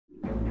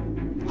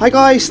Hi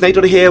guys,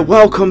 SnakeDoctor here.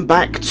 Welcome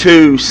back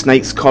to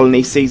Snake's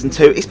Colony Season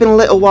 2. It's been a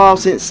little while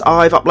since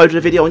I've uploaded a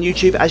video on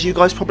YouTube, as you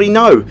guys probably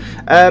know.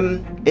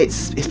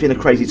 It's been a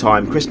crazy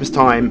time. Christmas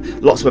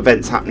time, lots of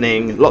events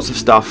happening, lots of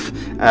stuff.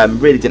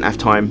 Really didn't have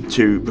time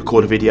to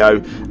record a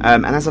video.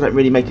 And as I don't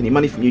really make any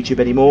money from YouTube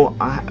anymore,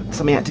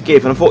 something I had to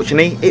give. And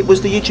unfortunately, it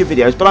was the YouTube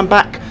videos. But I'm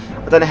back.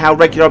 I don't know how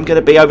regular I'm going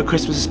to be over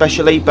Christmas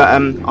especially, but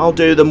I'll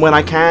do them when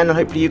I can, and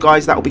hopefully you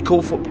guys, that will be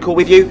cool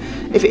with you.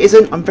 If it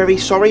isn't, I'm very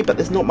sorry, but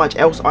there's not much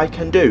else I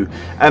can do.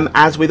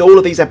 As with all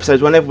of these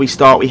episodes, whenever we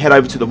start, we head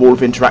over to the Wall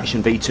of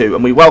Interaction V2,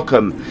 and we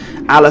welcome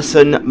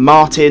Alison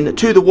Martin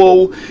to the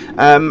wall.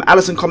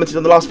 Alison commented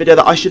on the last video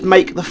that I should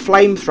make the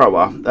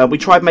flamethrower. We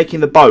tried making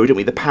the bow, didn't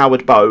we, the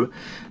powered bow.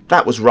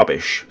 That was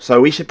rubbish,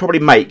 so we should probably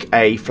make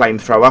a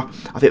flamethrower.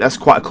 I think that's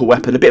quite a cool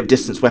weapon, a bit of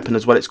distance weapon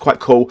as well. It's quite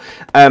cool.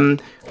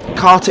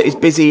 Carter is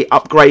busy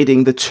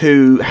upgrading the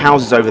two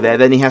houses over there.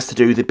 Then he has to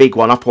do the big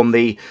one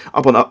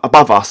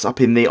above us,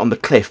 up in on the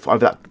cliff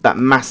over that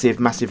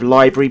massive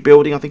library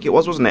building. I think it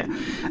was, wasn't it?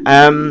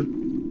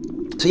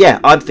 So yeah,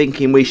 I'm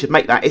thinking we should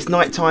make that. It's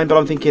night time, but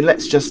I'm thinking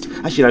let's just,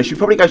 actually no, should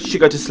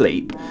go to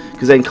sleep,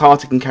 because then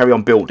Carter can carry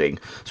on building.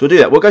 So we'll do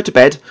that. We'll go to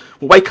bed.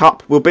 We'll wake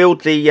up. We'll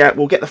build the.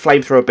 We'll get the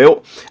flamethrower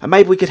built, and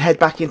maybe we could head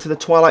back into the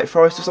Twilight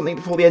Forest or something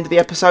before the end of the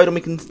episode, and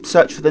we can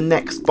search for the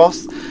next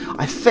boss.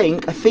 I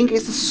think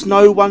it's the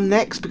snow one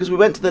next, because we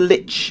went to the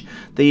Lich,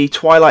 the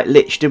Twilight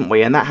Lich, didn't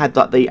we? And that had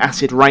like the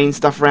acid rain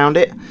stuff around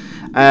it.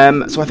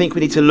 So I think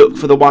we need to look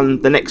for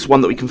the next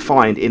one that we can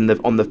find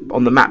on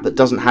the map that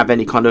doesn't have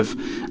any kind of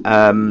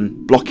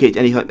blockage,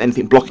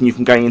 anything blocking you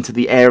from going into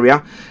the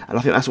area. And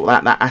I think that's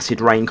what that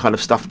acid rain kind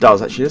of stuff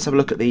does. Actually, let's have a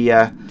look at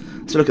the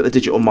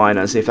digital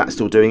miner and see if that's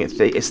still doing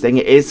its thing.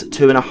 It is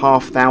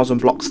 2,500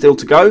 blocks still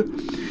to go,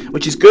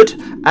 which is good.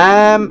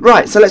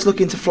 Right, so let's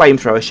look into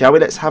flamethrower, shall we?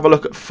 Let's have a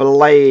look at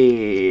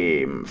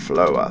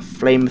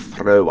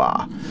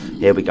flamethrower.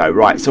 Here we go.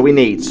 Right, so we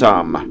need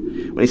some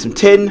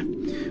tin.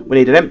 We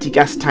need an empty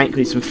gas tank,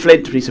 we need some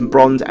flint, we need some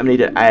bronze, and we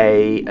need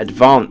a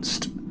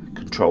advanced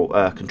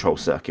control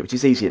circuit, which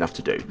is easy enough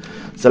to do.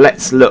 So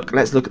let's look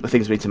at the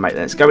things we need to make.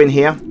 Let's go in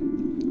here.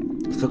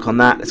 Let's look on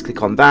that. Let's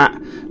click on that.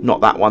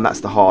 Not that one.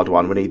 That's the hard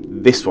one. We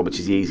need this one, which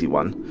is the easy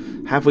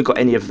one. Have we got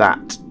any of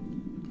that?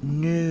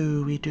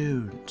 No, we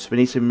don't. So we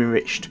need some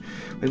enriched.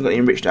 We haven't got any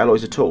enriched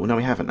alloys at all. No,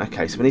 we haven't.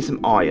 Okay, so we need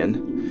some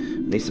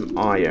iron. We need some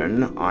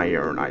iron.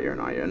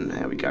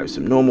 There we go.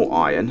 Some normal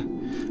iron.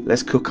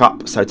 Let's cook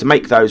up. So to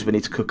make those, we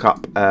need to cook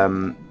up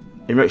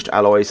enriched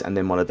alloys, and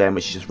then one of them,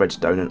 which is just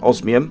redstone and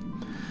osmium.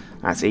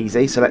 That's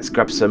easy. So let's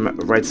grab some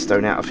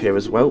redstone out of here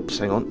as well. Just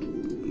hang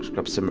on. Let's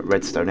grab some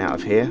redstone out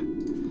of here.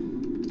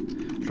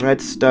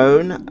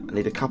 Redstone. I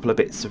need a couple of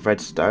bits of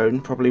redstone.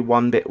 Probably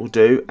one bit will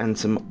do, and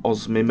some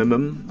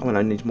osmium. Oh, and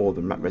I need more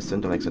than that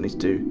redstone. Don't I? I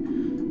need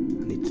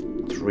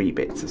 3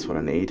 bits. That's what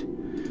I need.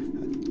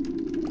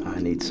 I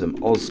need some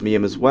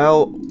osmium as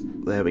well.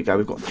 There we go.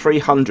 We've got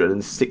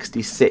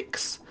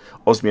 366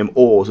 osmium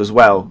ores as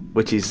well,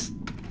 which is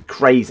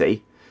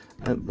crazy.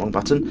 Wrong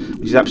button.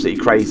 Which is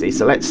absolutely crazy.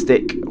 So let's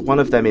stick one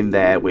of them in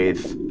there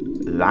with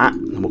that,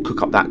 and we'll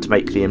cook up that to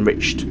make the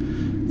enriched,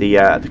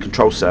 the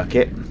control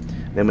circuit.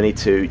 Then we need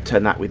to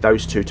turn that with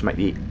those two to make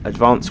the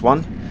advanced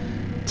one.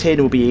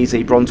 Tin will be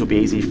easy. Bronze will be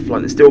easy.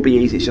 Flint will still be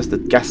easy. It's just the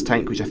gas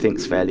tank, which I think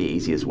is fairly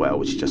easy as well,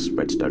 which is just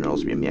redstone and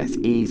osmium. Yes,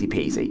 easy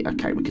peasy.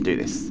 Okay, we can do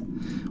this.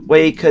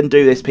 We can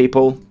do this,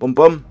 people. Boom,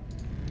 boom.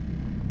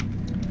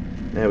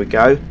 There we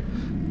go.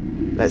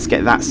 Let's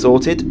get that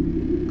sorted.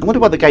 I wonder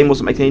why the game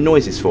wasn't making any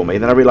noises for me.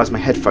 And then I realised my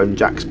headphone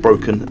jack's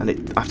broken, and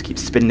I have to keep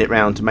spinning it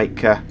round to make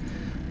to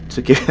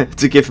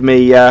give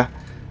me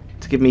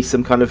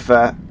some kind of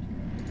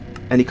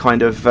any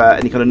kind of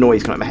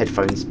noise coming out of my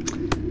headphones.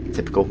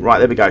 Typical. Right,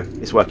 there we go.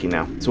 It's working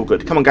now. It's all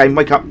good. Come on, game,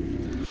 wake up.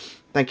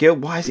 Thank you.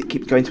 Why does it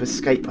keep going to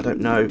escape? I don't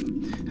know.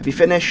 Have you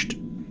finished?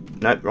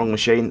 No, wrong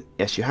machine.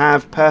 Yes, you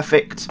have.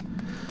 Perfect.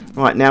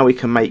 Right, now we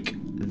can make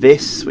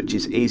this, which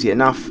is easy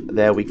enough.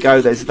 There we go.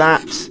 There's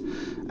that.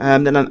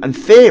 Then, in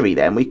theory,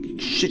 then we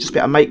should just be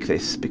able to make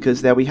this,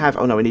 because there we have.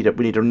 Oh no, we need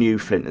a new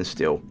flint and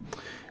steel.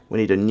 We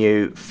need a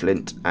new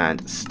flint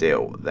and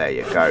steel. There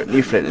you go.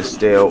 New flint and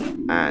steel,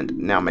 and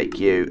now make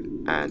you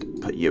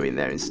and put you in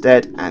there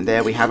instead. And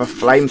there we have a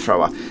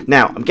flamethrower.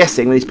 Now I'm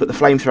guessing we need to put the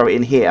flamethrower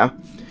in here,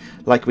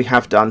 like we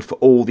have done for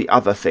all the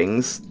other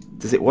things.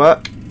 Does it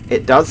work?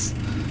 It does.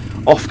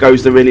 Off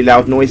goes the really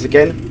loud noise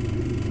again.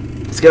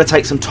 It's going to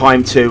take some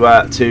time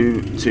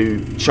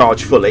to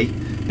charge fully,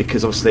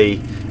 because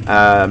obviously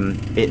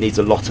it needs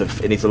a lot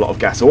of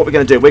gas. So what we're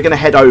going to do, we're going to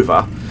head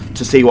over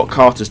to see what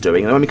Carter's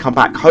doing, and when we come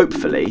back,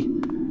 hopefully,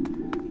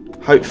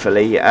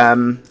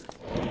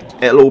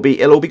 it'll all be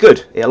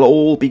good. It'll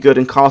all be good,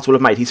 and Carter will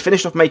have made. He's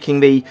finished off making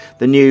the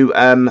new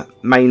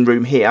main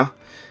room here,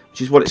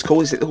 which is what it's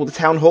called. Is it called the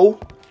town hall?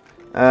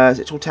 Is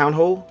it called town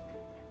hall?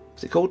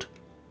 Is it called?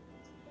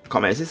 I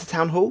can't remember. Is this the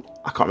town hall?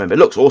 I can't remember. It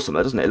looks awesome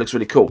though, doesn't it? It looks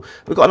really cool.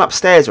 We've got an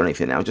upstairs or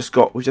anything now. We've just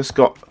got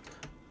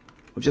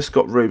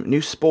room.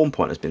 New spawn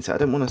point has been set. I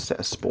don't want to set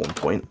a spawn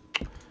point.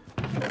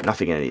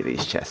 Nothing in any of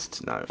these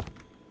chests. No.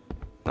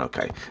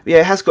 Okay. Yeah,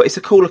 it has got. It's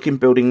a cool looking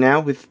building now.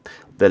 With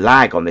the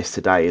lag on this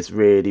today is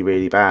really,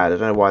 really bad. I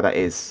don't know why that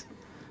is.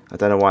 I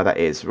don't know why that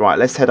is. Right,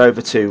 let's head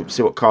over to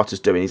see what Carter's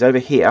doing. He's over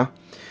here.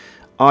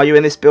 Are you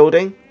in this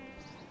building?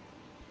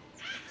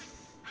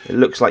 It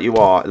looks like you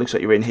are. It looks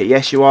like you're in here.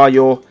 Yes, you are.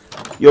 You're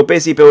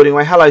busy building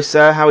away. Hello,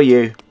 sir. How are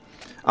you?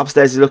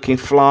 Upstairs is looking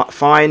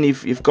fine.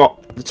 You've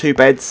got the 2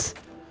 beds.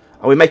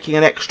 Are we making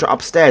an extra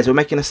upstairs? We're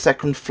making a third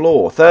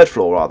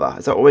floor rather.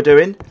 Is that what we're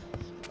doing?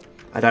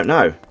 I don't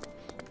know.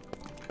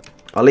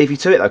 I'll leave you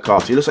to it though,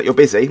 Carter. It looks like you're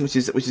busy, which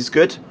is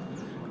good.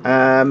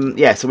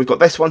 Yeah, so we've got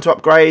this one to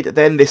upgrade,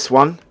 then this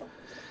one.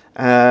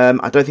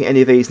 I don't think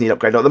any of these need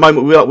upgraded. At the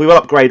moment, we will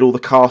upgrade all the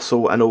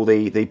castle and all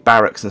the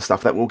barracks and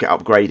stuff. That will get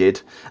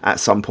upgraded at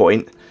some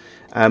point.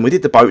 We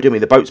did the boat, didn't we?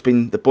 The boat's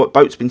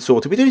been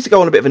sorted. We do need to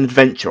go on a bit of an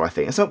adventure, I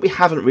think. That's something we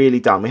haven't really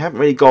done. We haven't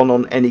really gone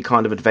on any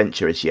kind of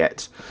adventure as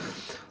yet.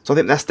 So I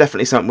think that's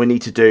definitely something we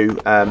need to do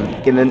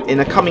in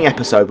a coming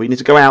episode. We need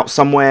to go out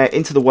somewhere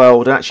into the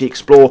world and actually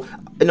explore.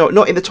 No,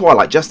 not in the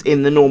Twilight, just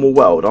in the normal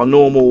world. Our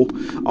normal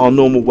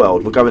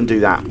world. We'll go and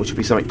do that, which will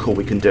be something cool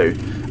we can do.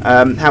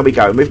 How we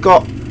go? We've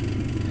got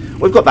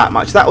that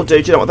much. That'll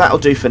do. Do you know what? That'll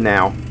do for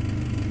now.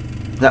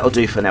 That'll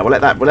do for now. We'll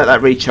let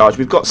that recharge.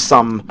 We've got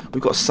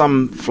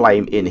some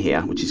flame in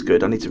here, which is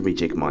good. I need to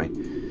rejig my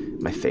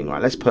thing.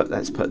 Right, let's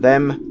put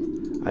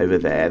them over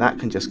there. That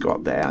can just go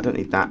up there. I don't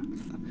need that.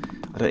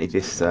 I don't need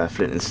this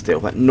flint and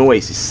steel. That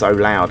noise is so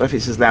loud. I don't know if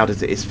it's as loud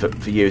as it is for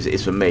you as it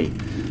is for me.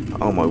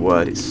 Oh my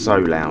word, it's so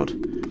loud.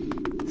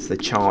 It's the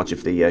charge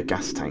of the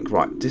gas tank.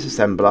 Right,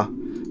 disassembler,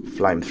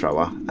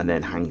 flamethrower, and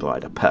then hang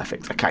glider.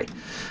 Perfect. Okay.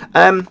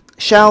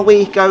 Shall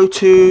we go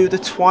to the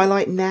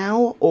Twilight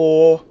now,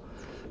 or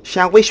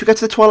should we go to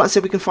the Twilight and see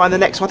if we can find the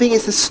next one? I think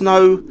it's the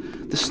snow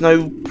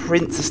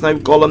prince, the snow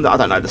golem. I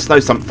don't know, the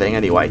snow something.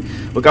 Anyway,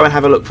 we'll go and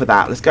have a look for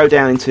that. Let's go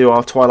down into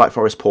our Twilight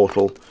Forest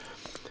portal.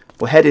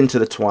 We'll head into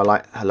the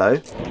Twilight. Hello.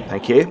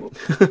 Thank you.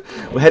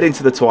 We'll head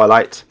into the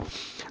Twilight.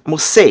 And we'll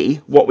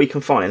see what we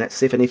can find. Let's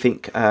see if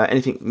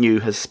anything new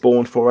has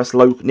spawned for us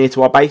near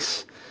to our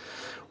base.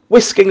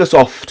 Whisking us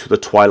off to the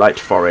Twilight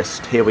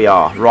Forest. Here we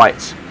are.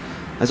 Right.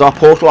 There's our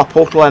portal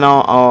and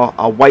our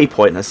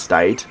waypoint has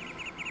stayed.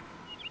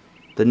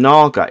 The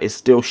Naga is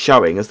still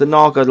showing. Has the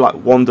Naga like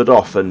wandered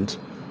off and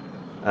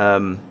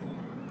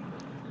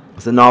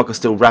is the Naga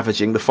still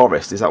ravaging the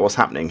forest? Is that what's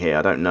happening here?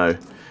 I don't know.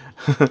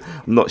 I'm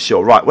not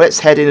sure. Right, well, let's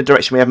head in a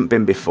direction we haven't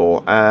been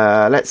before.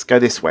 Let's go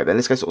this way then.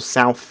 Let's go sort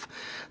of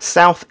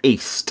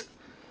southeast.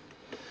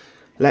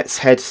 Let's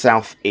head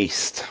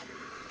southeast.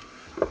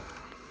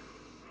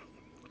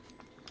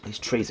 These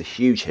trees are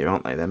huge here,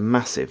 aren't they? They're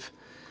massive.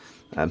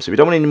 So we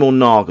don't want any more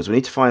Nagas. We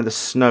need to find the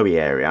snowy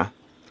area.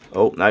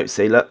 Oh, no,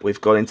 see, look,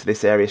 we've got into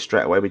this area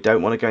straight away. We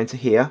don't want to go into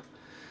here.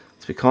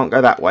 So we can't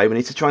go that way. We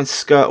need to try and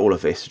skirt all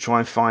of this to try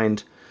and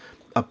find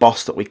a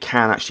boss that we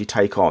can actually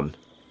take on.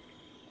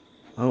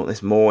 Oh,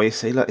 there's more, you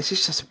see. Look, it's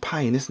just a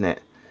pain, isn't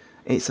it?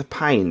 It's a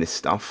pain, this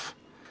stuff.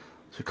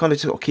 So we kind of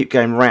just got to keep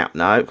going round.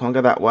 No, can't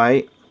go that way.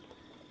 It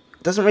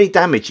doesn't really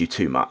damage you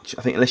too much,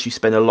 I think, unless you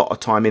spend a lot of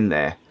time in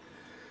there.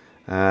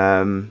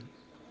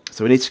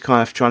 So we need to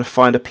kind of try and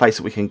find a place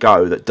that we can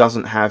go that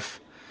doesn't have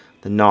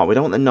the Naga. We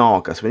don't want the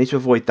Naga, so we need to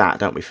avoid that,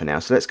 don't we, for now?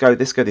 So let's go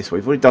this way.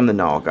 We've already done the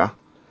Naga.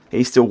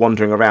 He's still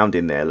wandering around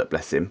in there, look,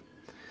 bless him.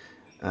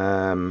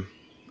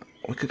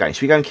 We could go.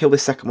 Should we go and kill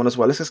this second one as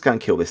well? Let's just go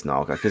and kill this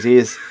Naga, because he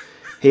is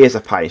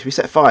a pain. Should we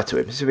set fire to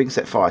him? Let's see if we can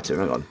set fire to him.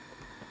 Hang on.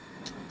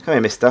 Come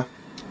here, mister.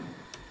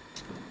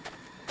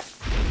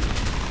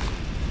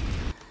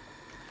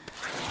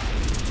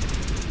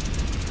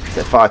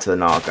 Set fire to the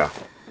Naga.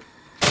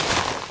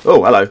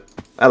 Oh, hello.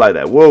 Hello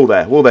there. Whoa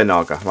there,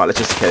 Naga. Right, let's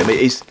just kill him.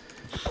 He's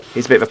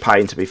a bit of a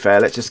pain, to be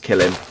fair. Let's just kill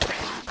him.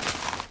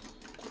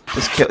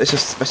 Let's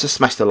just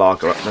smash the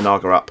Naga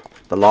up.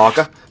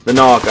 The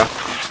Naga.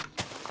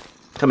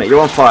 Come here.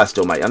 You're on fire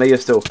still, mate. I know you're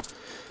still.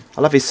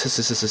 I love his.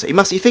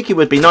 You think he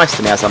would be nice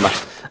to me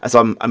as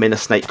I'm in a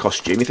snake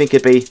costume. You think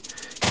it'd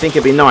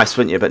be nice,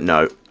 wouldn't you? But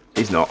no,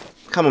 he's not.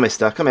 Come on,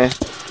 mister. Come here.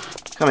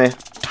 Come here.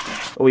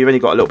 Oh, you've only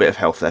got a little bit of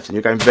health left, and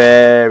you're going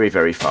very,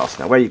 very fast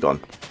now. Where are you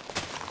gone?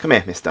 Come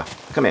here, mister.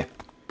 Come here.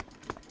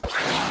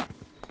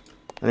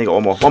 And you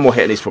got one more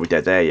hit, and he's probably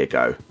dead. There you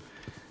go.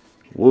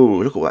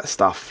 Woo! Look at all that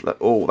stuff. Look,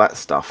 all that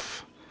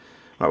stuff.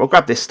 Right, we'll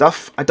grab this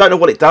stuff. I don't know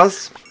what it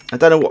does. I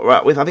don't know what we're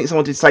at with. I think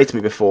someone did say to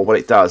me before what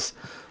it does.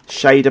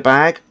 Shader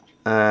bag.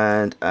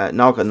 And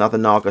another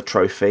Naga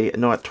trophy.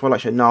 No,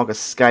 Twilight Show Naga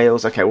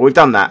scales. Okay, well we've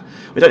done that.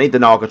 We don't need the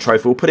Naga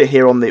trophy. We'll put it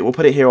here on the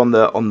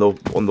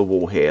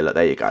wall here. Look,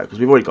 there you go. Because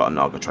we've already got a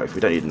Naga trophy.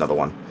 We don't need another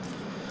one.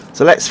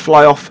 So let's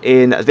fly off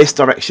in this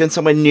direction,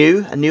 somewhere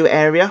new, a new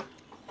area.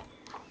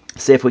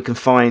 See if we can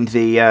find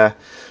a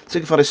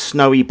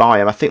snowy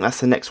biome. I think that's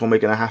the next one we're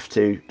going to have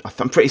to.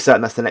 I'm pretty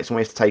certain that's the next one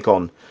we have to take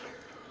on.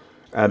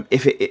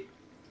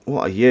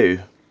 What are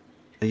you?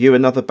 Are you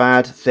another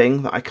bad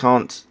thing that I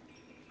can't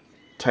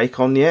take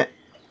on yet?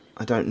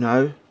 I don't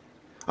know.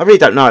 I really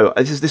don't know.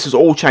 This has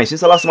all changed since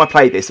the last time I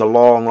played this a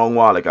long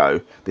while ago.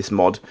 This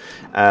mod,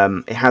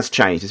 it has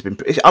changed.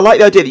 I like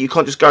the idea that you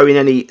can't just go in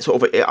any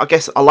sort of. I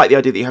guess I like the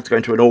idea that you have to go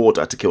into an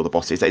order to kill the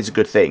bosses. That is a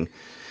good thing.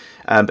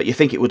 But you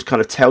think it would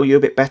kind of tell you a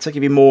bit better,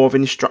 give you more of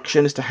an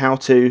instruction as to how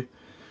to,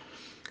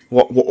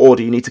 what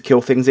order you need to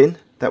kill things in.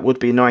 That would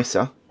be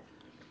nicer.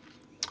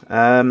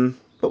 But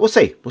we'll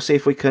see. We'll see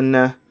if we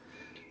can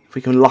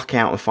luck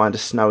out and find a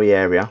snowy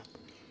area.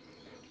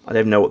 I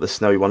don't even know what the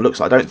snowy one looks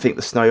like. I don't think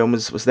the snowy one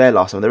was there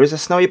last time. There is a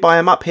snowy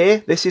biome up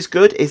here. This is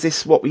good. Is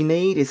this what we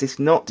need? Is this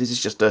not? Is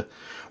this just a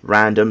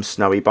random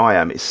snowy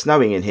biome? It's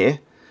snowing in here.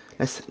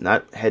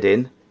 No, head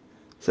in.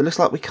 So it looks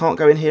like we can't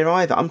go in here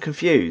either. I'm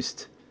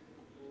confused.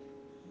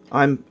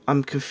 I'm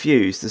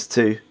confused as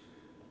to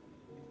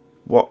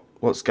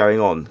what's going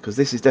on, because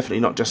this is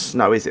definitely not just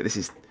snow, is it?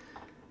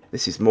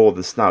 This is more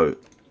than snow.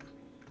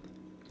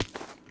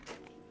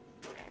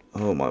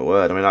 Oh my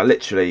word! I mean, I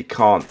literally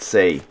can't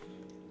see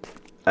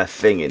a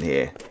thing in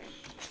here.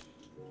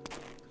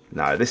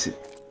 No, this is...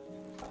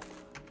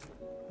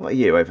 What are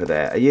you over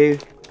there? Are you...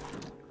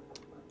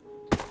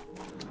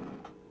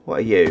 What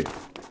are you?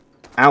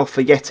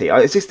 Alpha Yeti.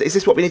 Is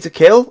this what we need to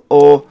kill?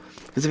 Or...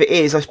 Because if it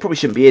is, I probably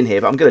shouldn't be in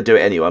here, but I'm going to do it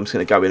anyway. I'm just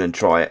going to go in and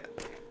try it.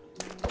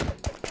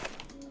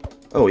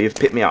 Oh, you've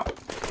picked me up.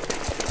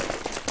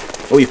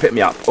 Oh, you picked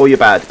me up. Oh, you're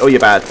bad. Oh, you're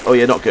bad. Oh,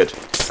 you're not good.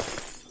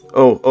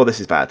 Oh, this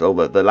is bad. Oh,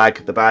 the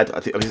lag, the bad.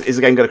 Is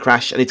the game going to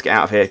crash? I need to get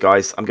out of here,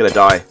 guys. I'm going to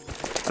die.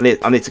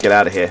 I need to get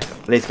out of here.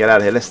 I need to get out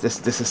of here. Let's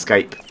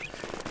escape.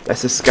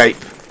 Let's escape.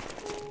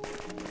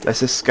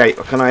 Let's escape.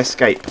 Or can I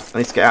escape? I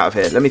need to get out of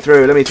here. Let me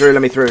through. Let me through.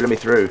 Let me through. Let me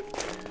through.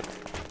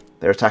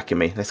 They're attacking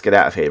me. Let's get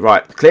out of here.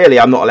 Right. Clearly,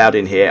 I'm not allowed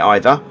in here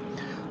either.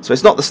 So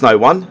it's not the snow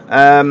one.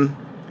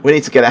 We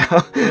need to get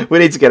out. We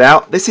need to get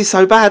out. This is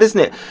so bad, isn't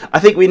it? I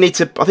think we need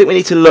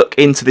to look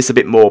into this a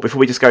bit more before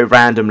we just go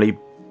randomly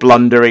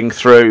blundering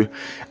through.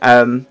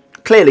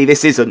 Clearly,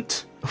 this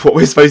isn't what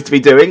we're supposed to be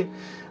doing.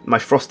 My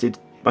frosted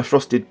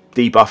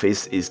debuff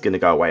is going to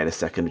go away in a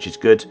second, which is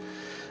good.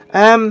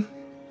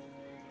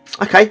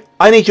 Okay,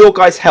 I need your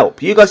guys'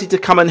 help. You guys need to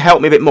come and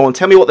help me a bit more and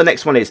tell me what the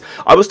next one is.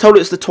 I was told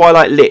it's the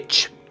Twilight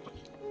Lich,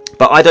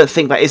 but I don't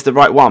think that is the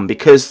right one,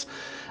 because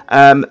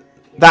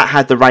that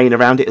had the rain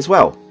around it as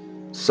well.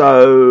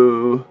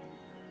 So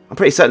I'm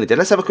pretty certain it did.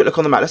 Let's have a quick look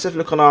on the map. Let's have a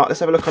look on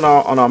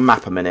our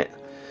map a minute.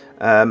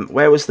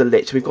 Where was the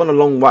Lich? We've gone a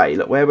long way.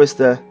 Look, where was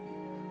the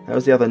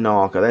other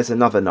Naga? There's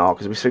another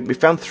Naga. We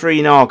found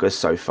 3 Nagas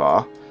so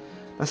far.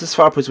 That's as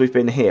far up as we've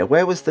been here.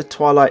 Where was the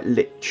Twilight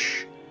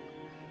Lich?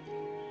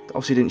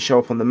 Obviously didn't show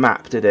up on the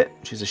map, did it?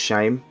 Which is a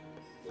shame.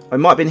 It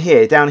might have been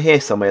here, down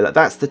here somewhere. Like,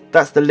 that's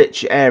the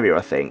Lich area,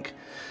 I think.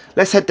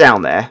 Let's head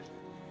down there.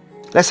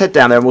 Let's head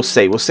down there and we'll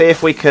see. We'll see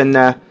if we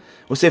can.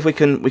 We'll see if we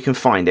can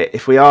find it.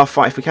 If we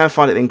can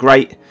find it, then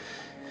great.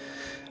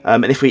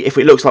 And if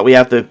it looks like we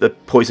have the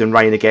poison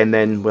rain again,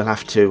 then we'll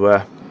have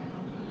to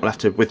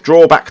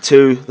withdraw back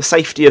to the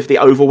safety of the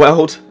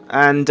overworld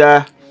and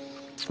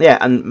yeah,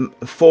 and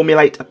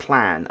formulate a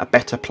plan, a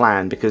better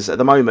plan, because at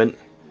the moment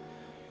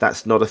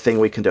that's not a thing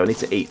we can do. I need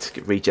to eat,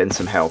 regen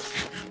some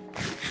health.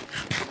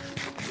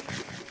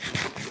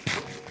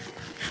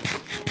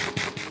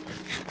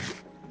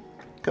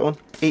 Come on,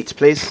 eat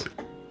please.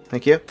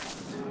 Thank you.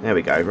 There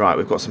we go. Right,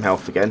 we've got some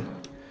health again.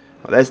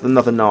 Right, there's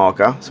another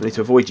Naga, so we need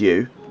to avoid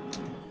you.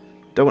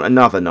 Don't want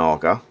another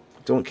Naga.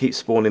 Don't want to keep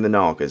spawning the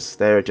Nagas.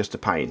 They're just a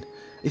pain.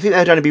 You think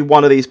there'd only be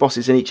one of these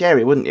bosses in each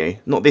area, wouldn't you?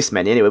 Not this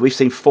many anyway. We've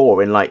seen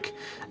 4 in like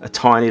a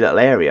tiny little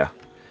area.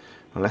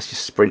 Well, let's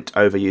just sprint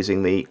over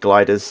using the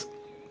glider's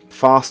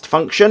fast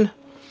function.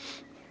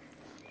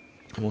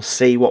 And we'll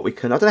see what we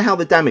can... I don't know how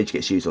the damage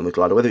gets used on the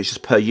glider. Whether it's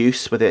just per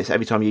use, whether it's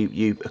every time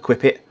you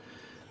equip it.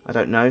 I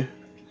don't know.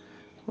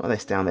 What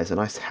is down there? There's a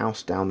nice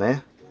house down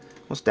there.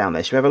 What's down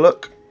there? Should we have a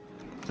look?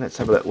 Let's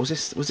have a look. Was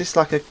this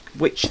like a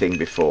witch thing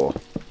before?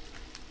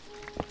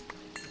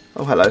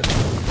 Oh, hello.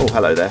 Oh,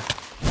 hello there.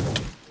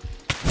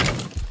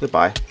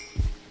 Goodbye.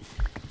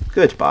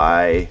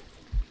 Goodbye.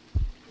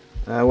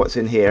 What's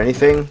in here?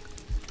 Anything?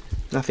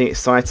 Nothing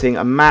exciting.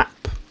 A map.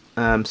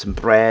 Some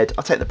bread.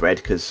 I'll take the bread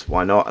because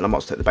why not? And I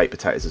might take the baked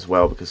potatoes as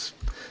well because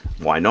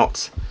why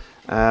not?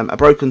 A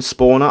broken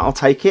spawner. I'll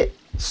take it.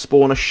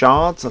 Spawner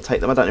shards. I'll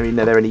take them. I don't even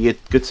know they're any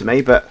good to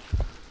me, but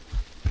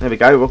there we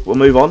go. We'll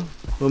move on.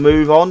 We'll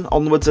move on.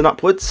 Onwards and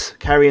upwards.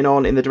 Carrying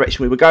on in the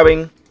direction we were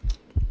going.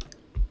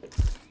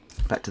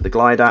 Back to the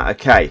glider.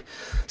 Okay.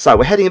 So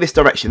we're heading in this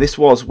direction. This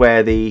was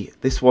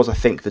I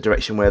think the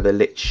direction where the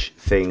Lich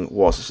thing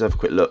was. Let's have a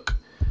quick look.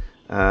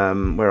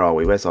 Where are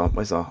we? Where's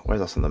us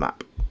on the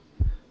map?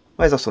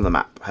 Where's us on the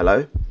map?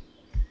 Hello?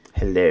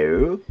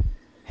 Hello?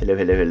 Hello,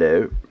 hello,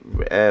 hello.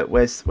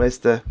 Where's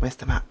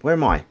the map? Where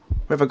am I?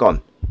 Where have I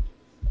gone?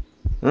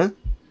 Huh?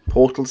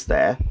 Portal's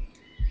there.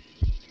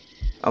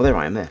 Oh, there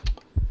I am there.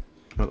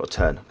 I've got to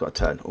turn. I've got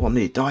to turn. Oh, I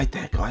nearly died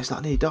there, guys.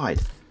 I nearly died.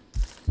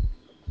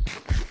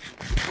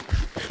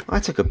 I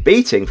took a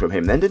beating from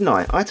him then, didn't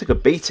I? I took a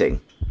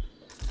beating.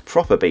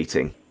 Proper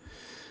beating.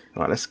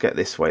 Right, let's get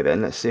this way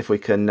then. Let's see if we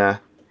can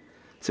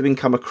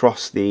come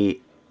across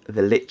the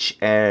the lich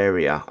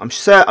area. I'm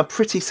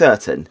pretty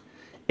certain.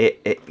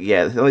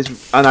 Yeah.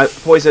 I know.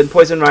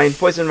 Poison rain,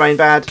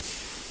 bad.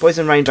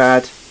 Poison rain,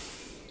 bad.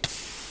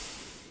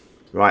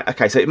 Right.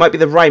 Okay. So it might be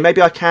the rain.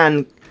 Maybe I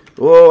can.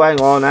 Oh, hang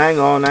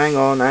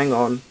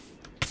on.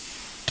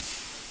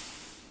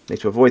 Need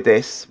to avoid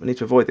this. We need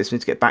to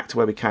get back to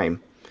where we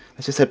came.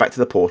 Let's just head back to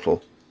the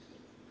portal.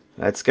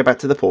 Let's go back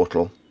to the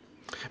portal.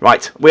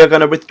 Right, we are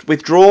going to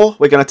withdraw.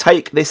 We're going to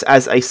take this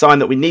as a sign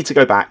that we need to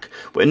go back.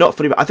 We're not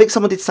fully. I think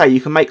someone did say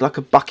you can make like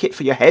a bucket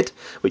for your head,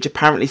 which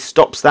apparently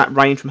stops that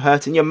rain from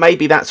hurting you.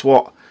 Maybe that's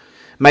what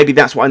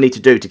I need to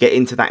do to get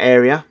into that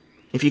area.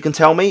 If you can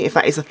tell me if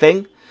that is a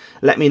thing,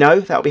 let me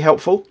know. That would be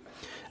helpful.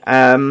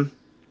 But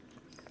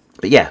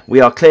yeah, we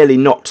are clearly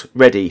not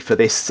ready for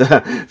this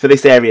for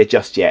this area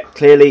just yet.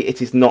 Clearly,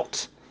 it is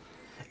not.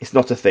 It's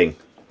not a thing.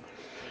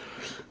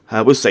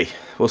 We'll see.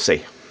 We'll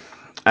see.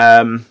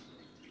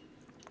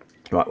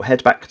 Right, we'll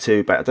head back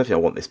to. I don't think I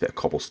want this bit of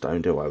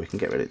cobblestone, do I? We can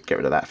get rid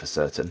of that for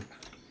certain.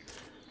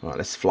 Right,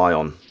 let's fly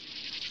on.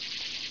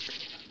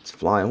 Let's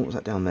fly on. What was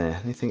that down there?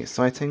 Anything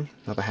exciting?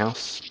 Another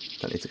house.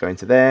 Don't need to go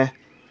into there.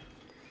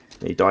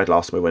 He died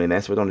last time we went in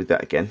there, so we don't do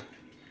that again.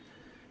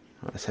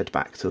 Right, let's head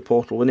back to the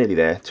portal. We're nearly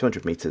there.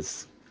 200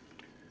 meters.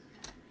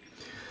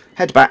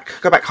 Head back.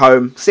 Go back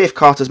home. See if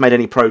Carter's made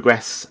any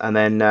progress, and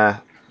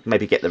then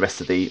maybe get the rest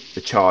of the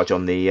charge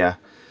on the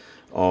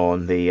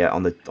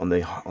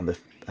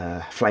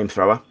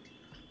flamethrower.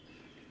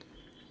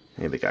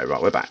 Here we go.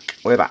 Right, we're back.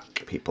 We're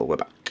back, people. We're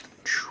back.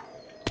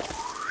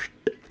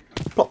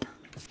 Plop.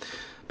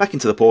 Back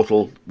into the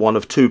portal. One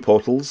of two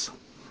portals.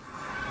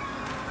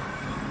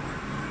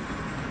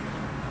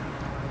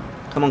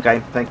 Come on,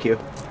 game. Thank you.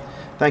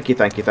 Thank you.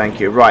 Thank you. Thank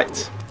you.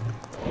 Right.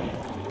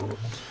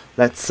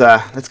 Let's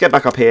get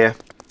back up here.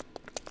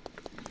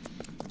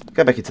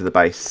 Go back into the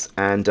base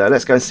and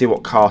let's go and see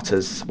what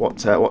Carter's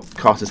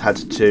had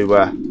to.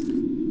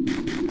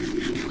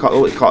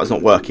 Carter's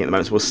not working at the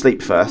moment, so we'll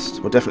sleep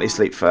first. We'll definitely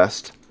sleep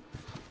first,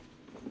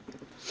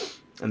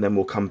 and then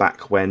we'll come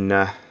back when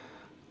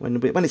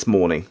it's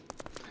morning,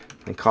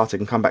 and Carter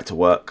can come back to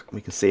work.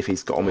 We can see if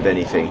he's got on with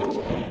anything.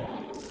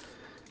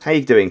 How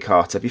you doing,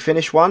 Carter? Have you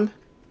finished one?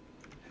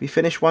 Have you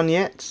finished one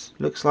yet?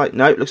 Looks like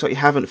no. Looks like you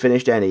haven't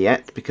finished any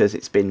yet because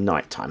it's been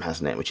night time,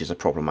 hasn't it? Which is a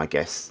problem, I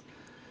guess.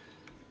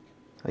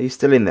 Are you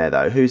still in there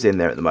though? Who's in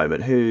there at the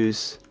moment?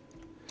 Who's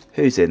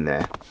in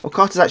there? Well,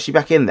 Carter's actually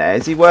back in there.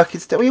 Is he working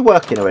still? Are you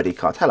working already,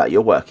 Carter? Hello,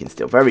 you're working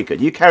still. Very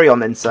good. You carry on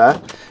then,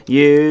 sir.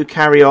 You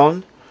carry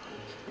on.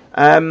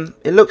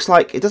 It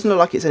doesn't look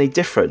like it's any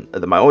different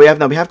at the moment.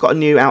 Oh, we have got a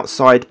new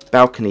outside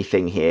balcony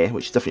thing here,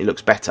 which definitely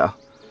looks better.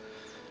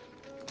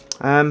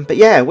 But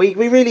yeah, we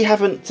really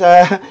haven't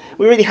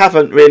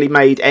really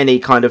made any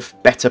kind of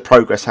better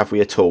progress, have we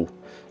at all?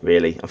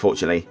 Really,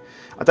 unfortunately.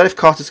 I don't know if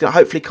Carter's going to...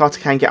 Hopefully Carter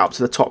can get up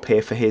to the top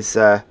here for his...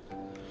 to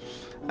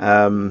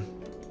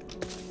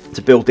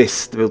build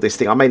this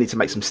thing. I may need to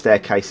make some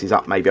staircases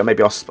up, maybe. Or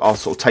maybe I'll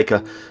sort of take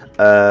a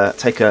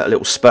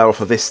little spur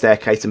off of this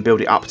staircase and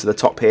build it up to the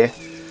top here.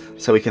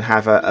 So we can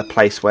have a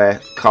place where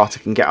Carter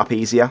can get up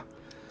easier.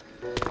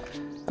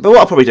 But what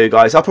I'll probably do,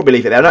 guys, I'll probably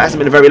leave it there. I know it hasn't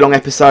been a very long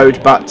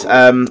episode, but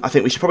I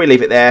think we should probably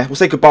leave it there. We'll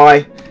say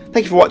goodbye.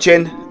 Thank you for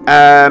watching.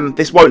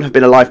 This won't have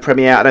been a live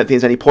premiere. I don't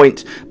think there's any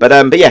point.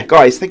 But yeah,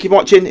 guys, thank you for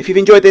watching. If you've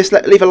enjoyed this,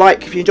 leave a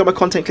like. If you enjoy my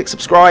content, click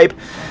subscribe.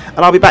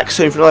 And I'll be back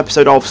soon for another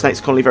episode of Snake's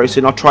Colony very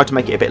soon. I'll try to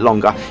make it a bit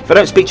longer. If I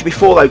don't speak to you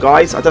before, though,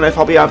 guys, I don't know if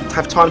I'll be able to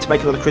have time to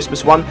make another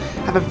Christmas one.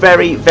 Have a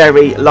very,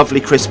 very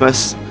lovely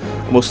Christmas.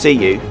 And we'll see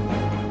you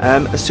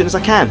as soon as I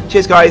can.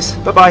 Cheers, guys.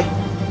 Bye-bye.